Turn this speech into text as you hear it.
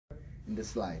in the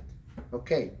slide.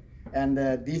 Okay, and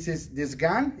this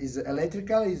gun is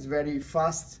electrical, is very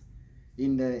fast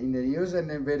in the use,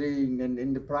 and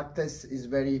in the practice is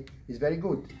very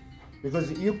good,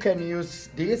 because you can use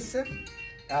this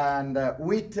and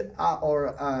with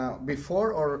or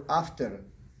before or after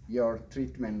your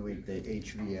treatment with the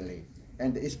HVLA.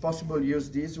 And it's possible to use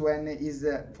this when is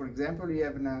for example you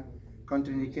have a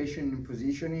contraindication in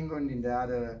positioning or in the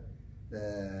other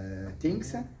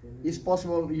things. It's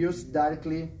possible to use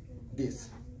directly this.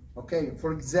 Okay,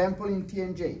 for example in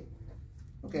TMJ.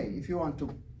 Okay, if you want to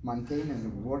maintain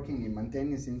and working in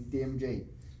maintenance in TMJ,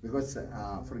 because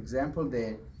for example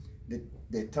the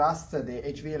thrust, the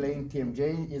HVLA in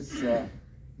TMJ is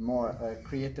more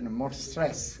creating more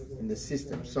stress in the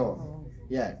system. So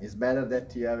yeah, it's better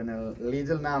that you have a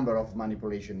little number of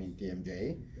manipulation in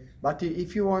TMJ. But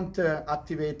if you want to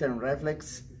activate a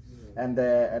reflex and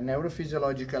a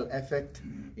neurophysiological effect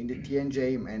in the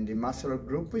TMJ and the muscular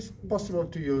group, it's possible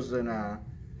to use an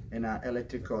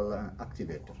electrical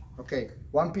activator. Okay,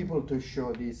 want people to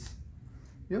show this?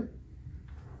 You?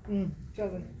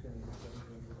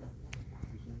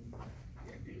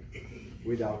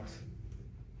 Without.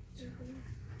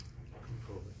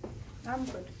 I'm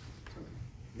good.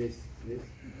 This.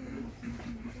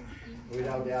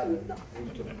 Without the other.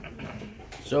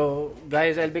 So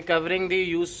guys, I'll be covering the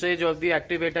usage of the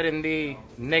activator in the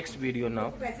next video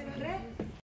now.